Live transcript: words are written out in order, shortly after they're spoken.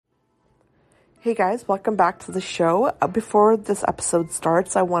Hey guys, welcome back to the show. Before this episode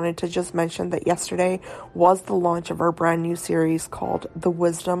starts, I wanted to just mention that yesterday was the launch of our brand new series called The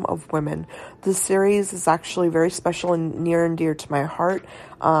Wisdom of Women. This series is actually very special and near and dear to my heart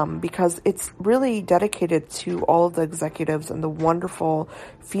because it's really dedicated to all of the executives and the wonderful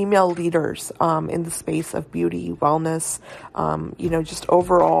female leaders in the space of beauty, wellness, just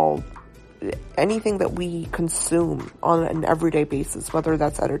overall anything that we consume on an everyday basis, whether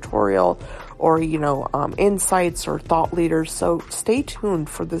that's editorial or, insights or thought leaders. So stay tuned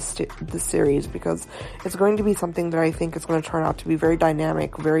for this series because it's going to be something that I think is going to turn out to be very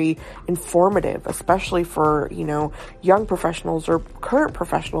dynamic, very informative, especially for, young professionals or current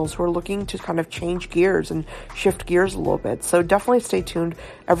professionals who are looking to kind of change gears and shift gears a little bit. So definitely stay tuned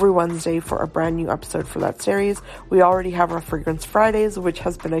every Wednesday for a brand new episode for that series. We already have our Fragrance Fridays, which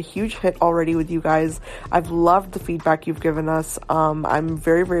has been a huge hit already with you guys. I've loved the feedback you've given us. I'm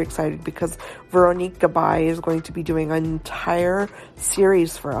very, very excited because Veronique Gabay is going to be doing an entire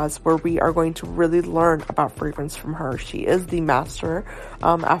series for us where we are going to really learn about fragrance from her. She is the master,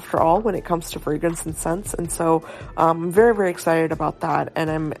 after all, when it comes to fragrance and scents. And so I'm very, very excited about that.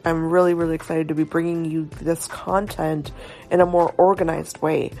 And I'm really, really excited to be bringing you this content in a more organized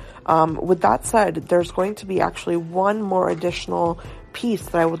way. With that said, there's going to be actually one more additional piece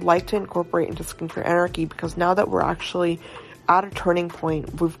that I would like to incorporate into Skincare Anarchy, because now that we're actually at a turning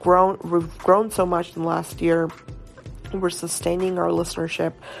point, we've grown so much in the last year, we're sustaining our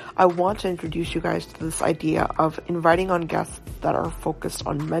listenership. I want to introduce you guys to this idea of inviting on guests that are focused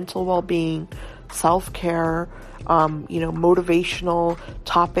on mental well-being, self-care, motivational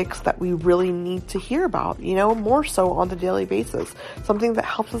topics that we really need to hear about, more so on the daily basis, something that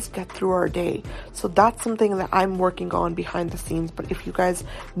helps us get through our day. So that's something that I'm working on behind the scenes. But if you guys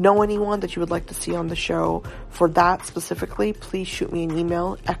know anyone that you would like to see on the show for that specifically, please shoot me an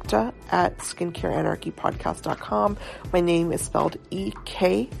email, ekta@skincareanarchypodcast.com. My name is spelled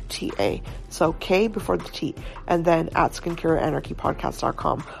EKTA. So K before the T, and then at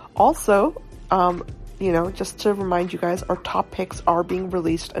skincareanarchypodcast.com. Also, just to remind you guys, our top picks are being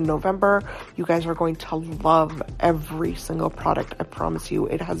released in November. You guys are going to love every single product. I promise you,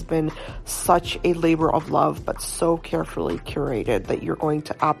 it has been such a labor of love, but so carefully curated that you're going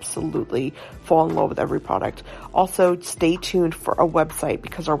to absolutely fall in love with every product. Also, stay tuned for a website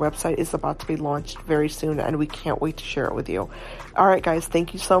because our website is about to be launched very soon and we can't wait to share it with you. All right, guys,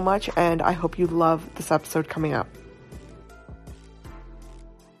 thank you so much. And I hope you love this episode coming up.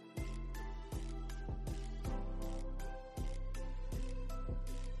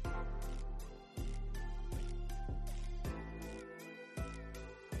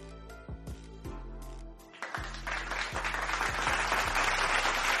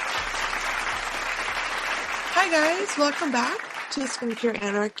 Hi guys, welcome back to Skincare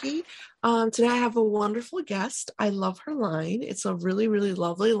Anarchy. Today I have a wonderful guest. I love her line. It's a really, really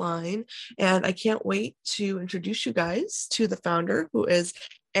lovely line, and I can't wait to introduce you guys to the founder, who is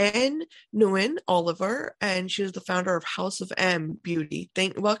Anne Nguyen Oliver, and she is the founder of House of M Beauty.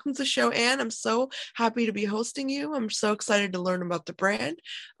 Welcome to the show, Anne. I'm so happy to be hosting you. I'm so excited to learn about the brand.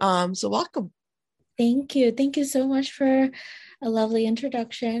 So welcome. Thank you. Thank you so much for a lovely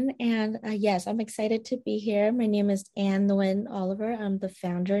introduction. And yes, I'm excited to be here. My name is Anne Nguyen Oliver. I'm the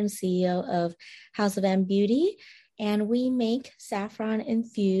founder and CEO of House of M Beauty. And we make saffron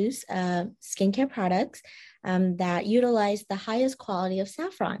infused skincare products that utilize the highest quality of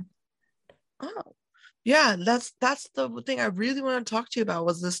saffron. Oh, yeah, that's the thing I really want to talk to you about,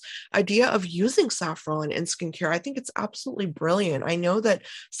 was this idea of using saffron in skincare. I think it's absolutely brilliant. I know that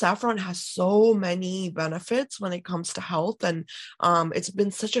saffron has so many benefits when it comes to health, and it's been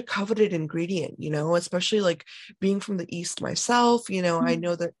such a coveted ingredient, especially like being from the East myself, I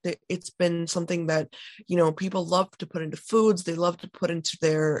know that it's been something that, people love to put into foods. They love to put into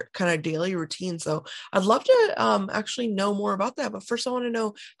their kind of daily routine. So I'd love to actually know more about that. But first I want to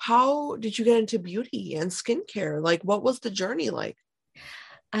know, how did you get into beauty and skincare? Like, what was the journey like?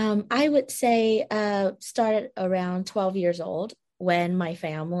 I would say started around 12 years old when my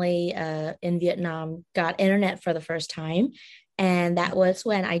family in Vietnam got internet for the first time. And that was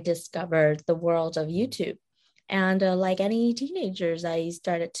when I discovered the world of YouTube. And like any teenagers, I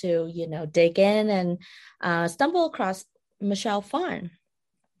started to, dig in and stumble across Michelle Phan.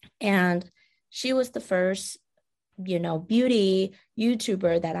 And she was the first beauty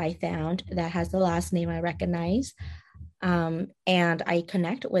YouTuber that I found that has the last name I recognize. And I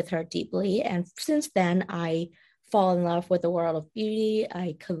connect with her deeply. And since then, I fall in love with the world of beauty.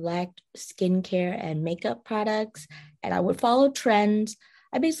 I collect skincare and makeup products, and I would follow trends.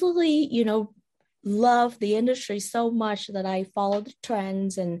 I basically, love the industry so much that I follow the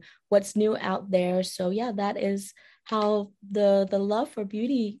trends and what's new out there. So yeah, that is how the love for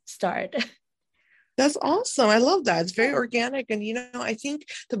beauty started. That's awesome. I love that. It's very Yeah. organic. And, I think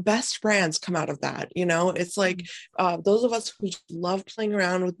the best brands come out of that. It's like those of us who just love playing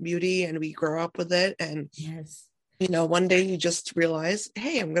around with beauty and we grow up with it. And, Yes. one day you just realize,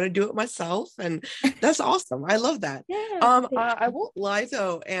 hey, I'm going to do it myself. And that's awesome. I love that. Yeah. I won't lie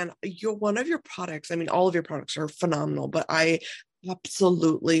though. And one of your products, I mean, all of your products are phenomenal, but I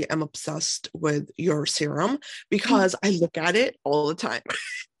absolutely am obsessed with your serum because I look at it all the time.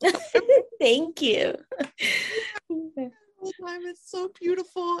 Thank you. The time. It's so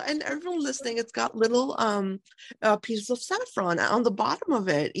beautiful. And everyone listening, it's got little pieces of saffron on the bottom of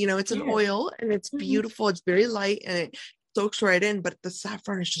it. It's an Yes. oil and it's Mhm. beautiful. It's very light and it soaks right in, but the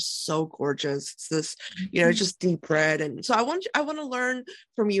saffron is just so gorgeous. It's this, it's Mhm. just deep red. And so I want to learn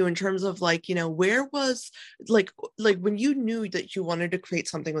from you in terms of like, where was like when you knew that you wanted to create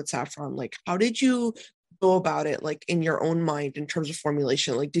something with saffron, like how did you go about it like in your own mind in terms of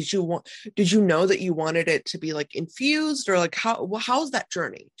formulation? Like did you know that you wanted it to be like infused or like how's that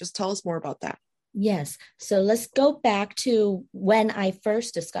journey? Just tell us more about that. Yes. So let's go back to when I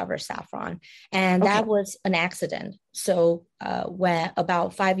first discovered saffron, and Okay. that was an accident. So, when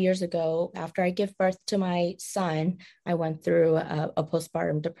about 5 years ago, after I gave birth to my son, I went through a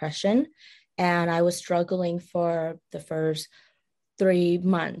postpartum depression, and I was struggling for the first 3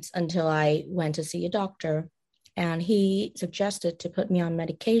 months until I went to see a doctor. And he suggested to put me on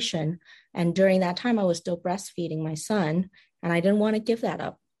medication. And during that time, I was still breastfeeding my son, and I didn't want to give that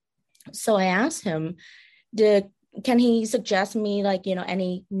up. So I asked him, did can he suggest me like,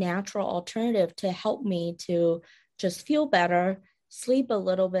 any natural alternative to help me to just feel better, sleep a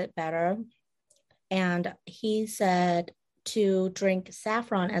little bit better? And he said to drink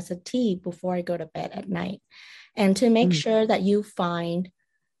saffron as a tea before I go to bed at night, and to make Mm. sure that you find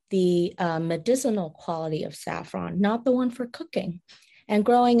the medicinal quality of saffron, not the one for cooking. And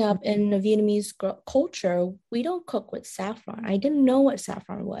growing up in the Vietnamese culture, we don't cook with saffron. I didn't know what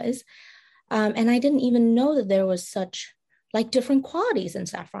saffron was. And I didn't even know that there was such like different qualities in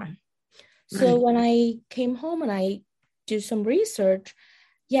saffron. So Right. when I came home and I do some research,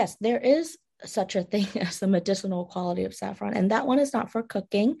 yes, there is such a thing as the medicinal quality of saffron. And that one is not for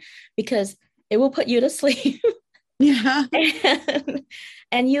cooking because it will put you to sleep. Yeah. and,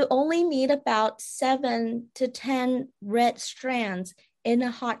 and you only need about 7 to 10 red strands in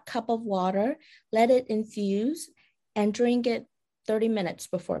a hot cup of water. Let it infuse and drink it 30 minutes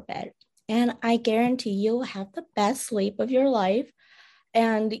before bed. And I guarantee you'll have the best sleep of your life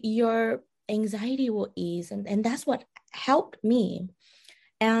and your anxiety will ease. And that's what helped me.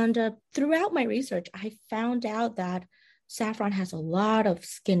 And throughout my research, I found out that saffron has a lot of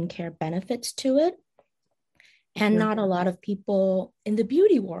skincare benefits to it. And Yeah. not a lot of people in the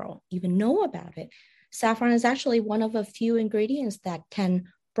beauty world even know about it. Saffron is actually one of a few ingredients that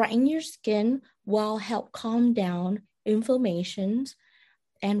can brighten your skin while help calm down inflammations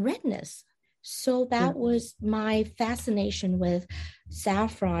and redness. So Yeah. that was my fascination with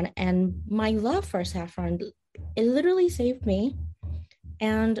saffron and my love for saffron. It literally saved me.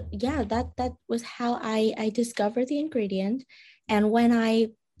 And yeah, that was how I discovered the ingredient. And when I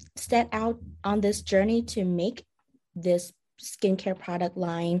set out on this journey to make this skincare product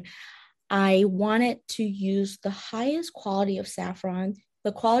line, I wanted to use the highest quality of saffron,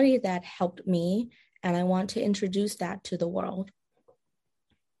 the quality that helped me, and I want to introduce that to the world.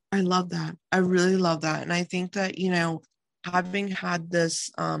 I love that. I really love that. And I think that, having had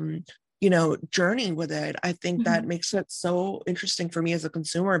this journey with it, I think that Mhm. makes it so interesting for me as a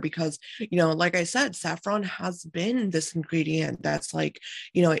consumer because, like I said, saffron has been this ingredient that's like,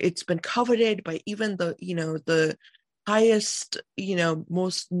 it's been coveted by even the highest,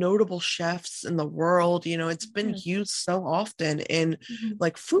 most notable chefs in the world. It's been Yes. used so often in Mhm.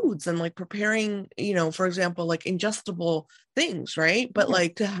 like foods and like preparing, for example, like ingestible things, right? But Yes.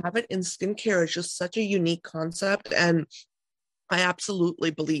 like to have it in skincare is just such a unique concept. And I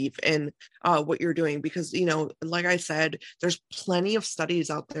absolutely believe in what you're doing because, like I said, there's plenty of studies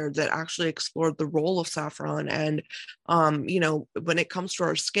out there that actually explored the role of saffron. And, when it comes to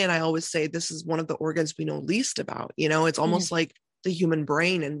our skin, I always say this is one of the organs we know least about. It's almost Yes. like the human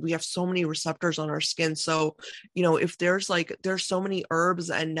brain, and we have so many receptors on our skin. So, if there's so many herbs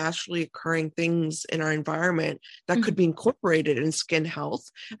and naturally occurring things in our environment that could Mhm. be incorporated in skin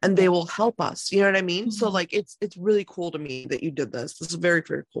health and they Yes. will help us. You know what I mean? So Mhm. like it's really cool to me that you did this. This is very,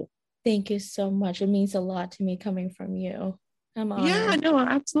 very cool. Thank you so much. It means a lot to me coming from you. I'm Yeah, honored. no,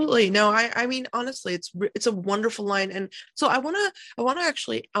 absolutely. No, I mean honestly, it's a wonderful line. And so I want to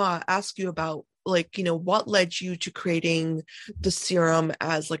actually ask you about like, what led you to creating the serum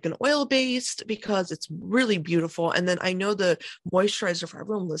as like an oil based, because it's really beautiful. And then I know the moisturizer, for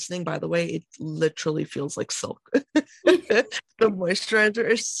everyone listening, by the way, it literally feels like silk. The moisturizer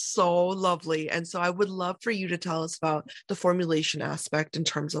is so lovely. And so I would love for you to tell us about the formulation aspect in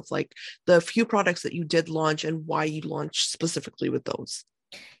terms of like the few products that you did launch and why you launched specifically with those.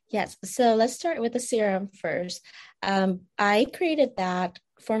 Yes. So let's start with the serum first. I created that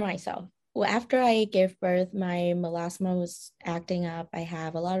for myself. Well, after I gave birth, my melasma was acting up. I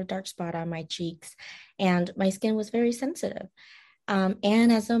have a lot of dark spot on my cheeks, and my skin was very sensitive.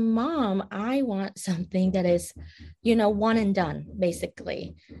 And as a mom, I want something that is, one and done,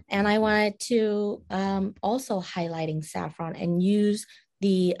 basically. And I wanted to also highlighting saffron and use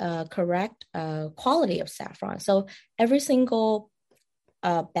the correct quality of saffron. So every single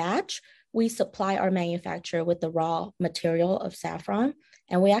batch, we supply our manufacturer with the raw material of saffron,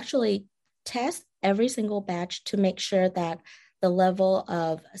 and we actually test every single batch to make sure that the level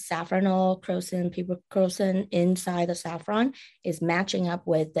of safranol, crocin, pibrochrosin inside the saffron is matching up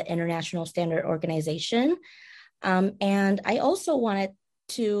with the International Standard Organization. And I also wanted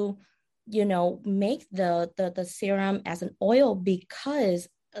to, make the serum as an oil because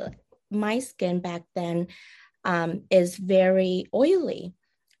my skin back then is very oily.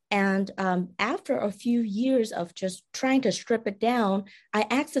 And after a few years of just trying to strip it down, I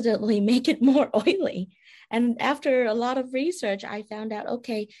accidentally make it more oily. And after a lot of research, I found out,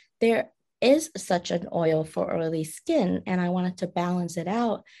 okay, there is such an oil for oily skin, and I wanted to balance it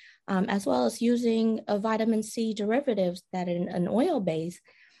out, as well as using a vitamin C derivatives that in an oil base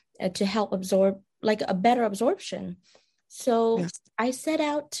to help absorb, like a better absorption. So Yes. I set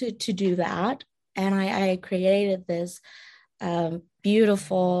out to do that, and I created this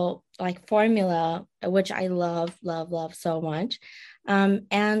beautiful like formula, which I love, love, love so much.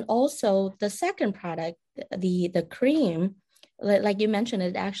 And also the second product, the cream, like you mentioned,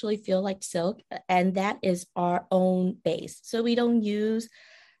 it actually feels like silk, and that is our own base. So we don't use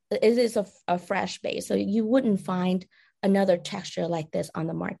it is a fresh base. So you wouldn't find another texture like this on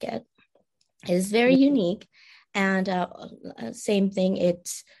the market. It is very unique. And same thing,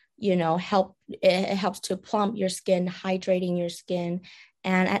 it's it helps to plump your skin, hydrating your skin.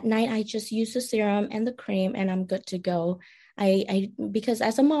 And at night I just use the serum and the cream and I'm good to go. I because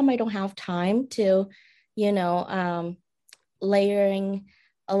as a mom I don't have time to you know layering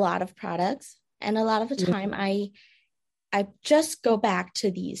a lot of products, and a lot of the time I just go back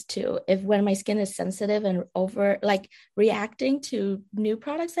to these two if when my skin is sensitive and over like reacting to new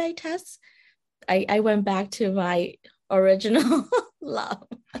products I test. I went back to my original love.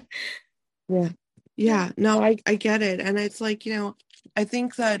 Yeah. Yeah. Yeah. No, I get it. And it's like, I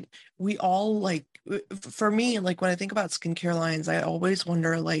think that we all like, for me, like when I think about skincare lines, I always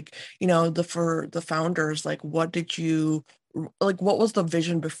wonder, like, for the founders, like, what did you, like, what was the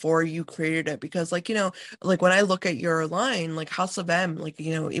vision before you created it? Because, like, like when I look at your line, like House of M, like,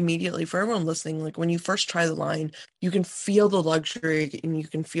 immediately for everyone listening, like when you first try the line, you can feel the luxury and you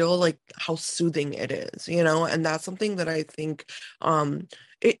can feel like how soothing it is, and that's something that I think,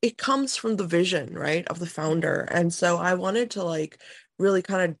 it comes from the vision, right, of the founder. And so I wanted to like really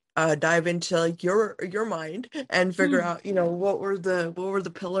kind of dive into like your mind and figure Mm. out, what were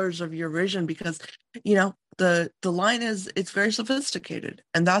the pillars of your vision, because the line is, it's very sophisticated,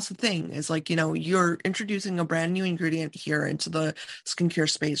 and that's the thing, is like, you're introducing a brand new ingredient here into the skincare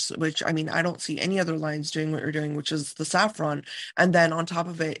space, which, I mean, I don't see any other lines doing what you're doing, which is the saffron. And then on top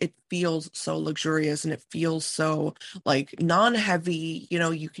of it, it feels so luxurious and it feels so like non-heavy.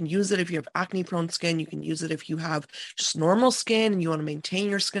 You can use it if you have acne prone skin, you can use it if you have just normal skin and you want to maintain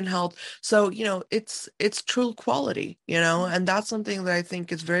your skin health. So it's true quality, and that's something that I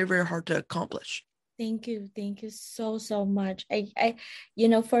think is very, very hard to accomplish. Thank you. Thank you so, so much.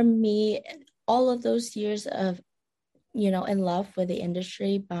 For me, all of those years of, in love with the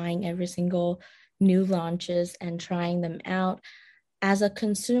industry, buying every single new launches and trying them out, as a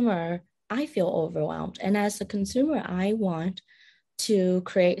consumer, I feel overwhelmed. And as a consumer, I want to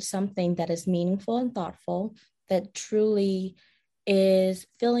create something that is meaningful and thoughtful, that truly is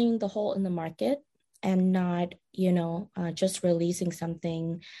filling the hole in the market and not, just releasing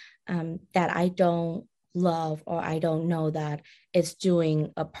something that I don't love or I don't know that it's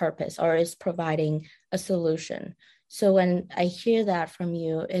doing a purpose or is providing a solution. So when I hear that from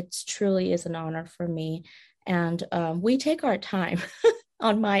you, it truly is an honor for me. And we take our time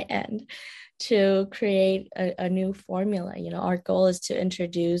on my end to create a new formula. Our goal is to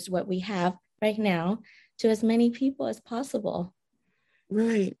introduce what we have right now to as many people as possible.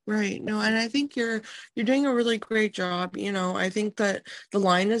 Right, right. No, and I think you're doing a really great job. I think that the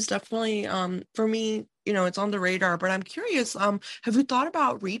line is definitely for me, it's on the radar, but I'm curious, have you thought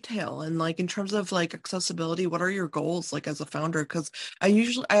about retail and like in terms of like accessibility, what are your goals like as a founder? Because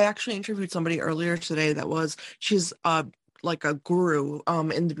I actually interviewed somebody earlier today she's like a guru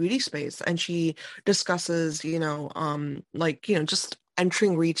in the beauty space, and she discusses, like, just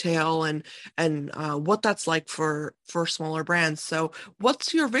entering retail and what that's like for smaller brands. So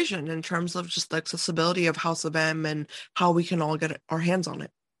what's your vision in terms of just the accessibility of House of M and how we can all get our hands on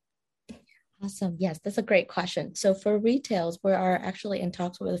it? Awesome. Yes, that's a great question. So for retails, we are actually in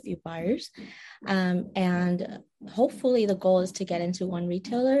talks with a few buyers. And hopefully the goal is to get into one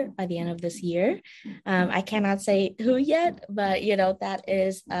retailer by the end of this year. I cannot say who yet, but that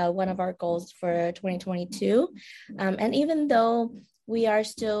is one of our goals for 2022. And even though we are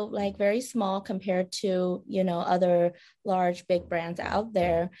still like very small compared to other large big brands out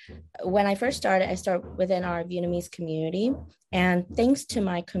there, when I first started, I started within our Vietnamese community, and thanks to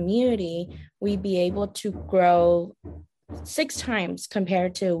my community, we'd be able to grow 6 times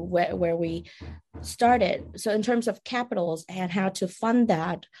compared to where we started. So in terms of capitals and how to fund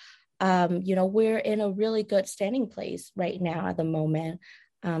that, we're in a really good standing place right now at the moment,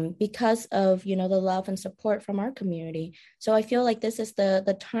 because of the love and support from our community. So I feel like this is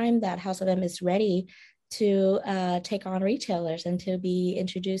the time that House of M is ready to take on retailers and to be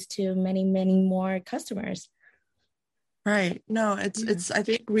introduced to many, many more customers. Right. No, Yeah. I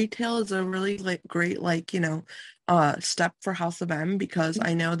think retail is a really like great like, step for House of M, because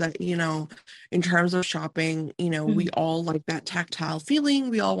I know that, in terms of shopping, we Mhm. all like that tactile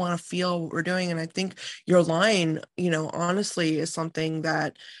feeling. We all want to feel what we're doing. And I think your line, honestly is something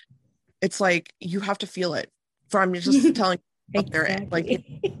that it's like you have to feel it from just telling up there. Like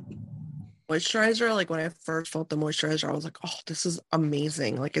Exactly. moisturizer, like when I first felt the moisturizer, I was like, oh, this is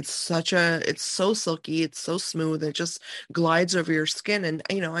amazing. Like it's so silky, it's so smooth, it just glides over your skin. And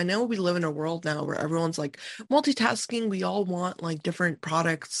I know we live in a world now where everyone's like multitasking. We all want like different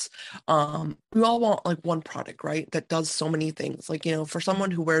products. We all want like one product, right? That does so many things. Like, for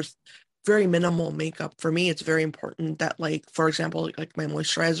someone who wears very minimal makeup, for me it's very important that, like, for example, like my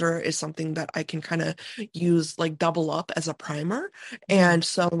moisturizer is something that I can kind of use like double up as a primer. Yeah. And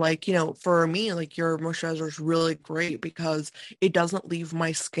so, like, for me, like your moisturizer is really great because it doesn't leave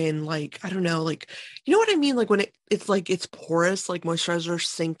my skin like, I don't know, like, you know what I mean? Like when it's like it's porous, like moisturizers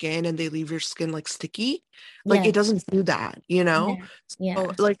sink in and they leave your skin like sticky. Like it Yes. doesn't do that, you know? Yeah. So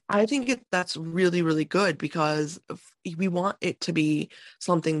Yeah. like I think that's really, really good because we want it to be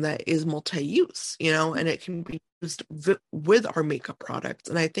something that is multi-use, and it can be used with our makeup products.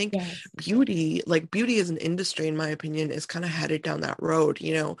 And I think Yes. beauty as an industry, in my opinion, is kind of headed down that road.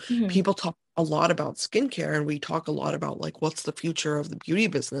 Mhm. People talk a lot about skincare, and we talk a lot about like what's the future of the beauty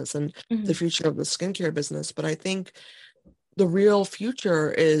business and the Mhm. future of the skincare business. But I think the real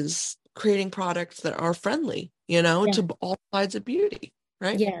future is creating products that are friendly, Yeah. to all sides of beauty,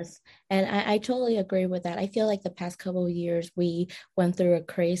 right? Yes, and I totally agree with that. I feel like the past couple of years we went through a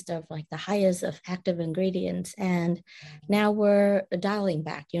craze of like the highest of active ingredients, and now we're dialing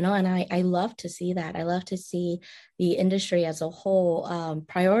back, and I love to see that. I love to see the industry as a whole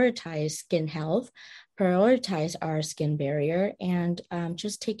prioritize skin health, prioritize our skin barrier, and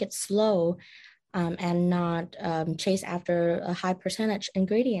just take it slow, and not chase after a high percentage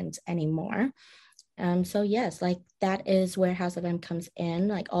ingredients anymore. So yes, like that is where House of M comes in.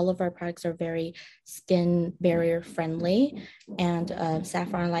 Like all of our products are very skin barrier friendly, and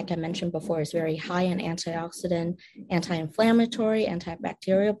saffron, like I mentioned before, is very high in antioxidant, anti-inflammatory,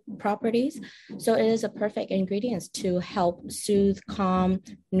 antibacterial properties. So it is a perfect ingredient to help soothe, calm,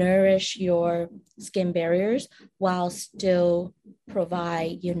 nourish your skin barriers while still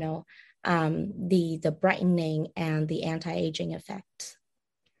provide, the brightening and the anti-aging effects.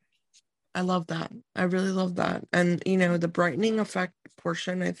 I love that. I really love that. And the brightening effect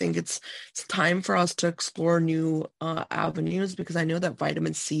portion, I think it's time for us to explore new avenues, because I know that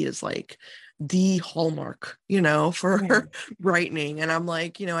vitamin C is like the hallmark, for Yeah. brightening. And I'm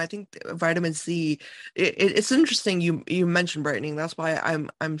like, I think vitamin C, it's interesting you mentioned brightening. That's why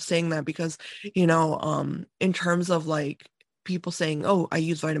I'm saying that, because in terms of like people saying, oh, I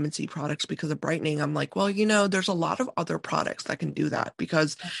use vitamin C products because of brightening. I'm like, well, there's a lot of other products that can do that,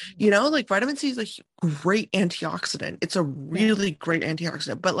 because like vitamin C is a great antioxidant. It's a Yeah. really great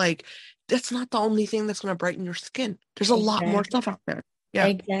antioxidant, but like that's not the only thing that's going to brighten your skin. There's a lot more Exactly. stuff out there. Yeah.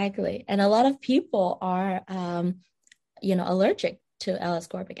 Exactly. And a lot of people are, allergic to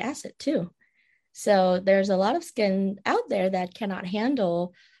L-ascorbic acid too. So there's a lot of skin out there that cannot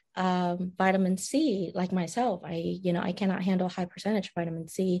handle vitamin C, like myself. I cannot handle high percentage vitamin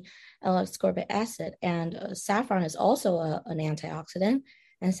C, L-ascorbic acid, and saffron is also an antioxidant,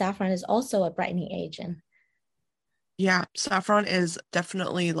 and saffron is also a brightening agent. Yeah, saffron is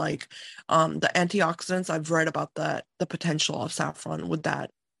definitely like the antioxidants. I've read about the potential of saffron with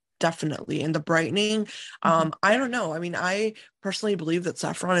that definitely. And the brightening, Mhm. I don't know. I mean, I personally believe that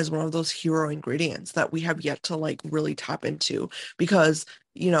saffron is one of those hero ingredients that we have yet to like really tap into because,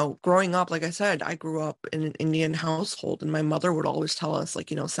 growing up, like I said, I grew up in an Indian household and my mother would always tell us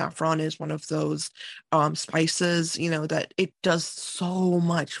like, saffron is one of those spices, that it does so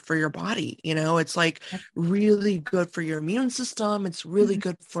much for your body. It's like really good for your immune system. It's really Mhm.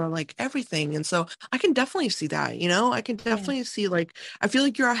 good for like everything. And so I can definitely see that, I can Yeah. definitely see like I feel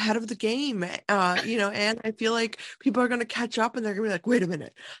like you're ahead of the game, and I feel like people are gonna catch up and they're gonna be like, wait a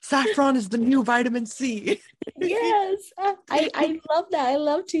minute, saffron is the new vitamin C. Yes, I love that. I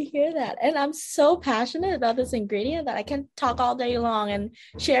love to hear that. And I'm so passionate about this ingredient that I can talk all day long and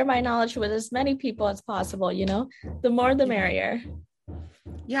share my knowledge with as many people as possible, you know? The more the Yeah. merrier.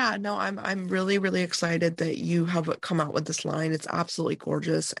 Yeah, no, I'm really, really excited that you have come out with this line. It's absolutely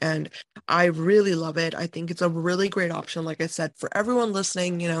gorgeous and I really love it. I think it's a really great option, like I said, for everyone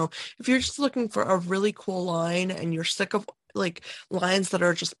listening, if you're just looking for a really cool line and you're sick of like lines that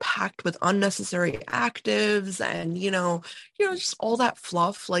are just packed with unnecessary actives and just all that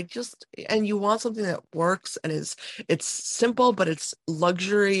fluff, like just and you want something that works and it's simple, but it's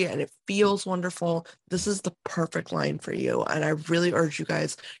luxury and it feels wonderful. This is the perfect line for you. And I really urge you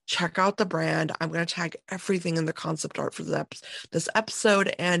guys, check out the brand. I'm going to tag everything in the concept art for this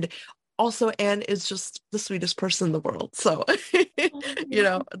episode. And also, Anne is just the sweetest person in the world. So, Oh, thank you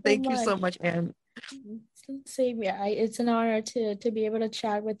so thank you so much. much, Anne. Same, yeah. It's an honor to be able to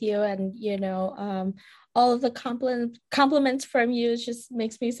chat with you, and all of the compliments from you just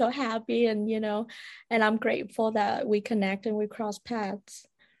makes me so happy, and and I'm grateful that we connect and we cross paths.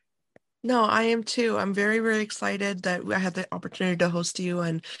 No, I am too. I'm very, very excited that I had the opportunity to host you,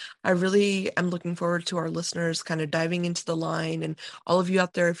 and I really am looking forward to our listeners kind of diving into the line. And all of you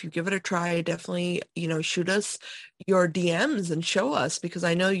out there, if you give it a try, definitely, shoot us your DMs and show us because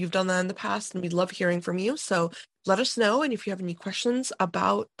I know you've done that in the past, and we love hearing from you. So let us know, and if you have any questions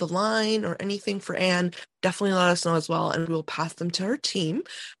about the line or anything for Anne, definitely let us know as well, and we will pass them to her team.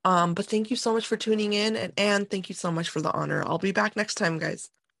 But thank you so much for tuning in, and Anne, thank you so much for the honor. I'll be back next time,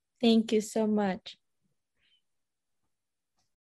 guys. Thank you so much.